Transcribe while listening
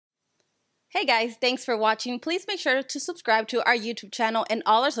Hey guys, thanks for watching. Please make sure to subscribe to our YouTube channel and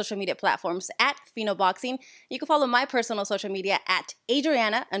all our social media platforms at Fino Boxing. You can follow my personal social media at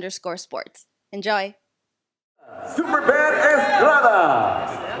Adriana_sports. Enjoy. Superbad Estrada.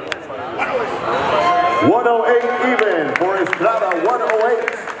 108 even for Estrada, 108.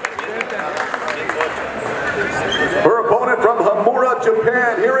 Her opponent from Hamura,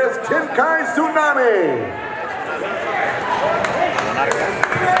 Japan, here is Tenkai Tsunami.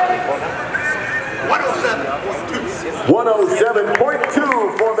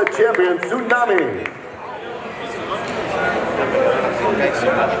 107.2 for the champion, Tsunami.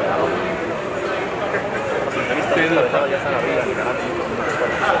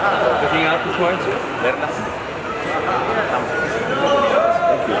 Looking out this way?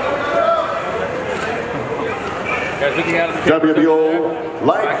 Guys, looking out of the WBO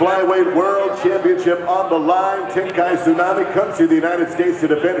Light Flyweight World Championship on the line. Tenkai Tsunami comes to the United States to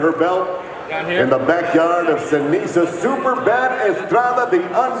defend her belt in the backyard of Seniesa. Superbad Estrada, the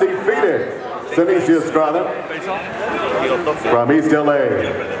undefeated Seniesa Estrada from East LA.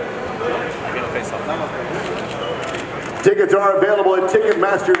 Tickets are available at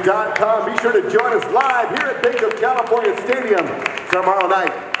Ticketmaster.com. Be sure to join us live here at Bank of California Stadium tomorrow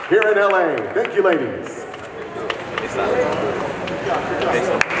night here in LA. Thank you, ladies.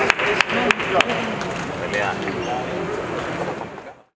 Pelea.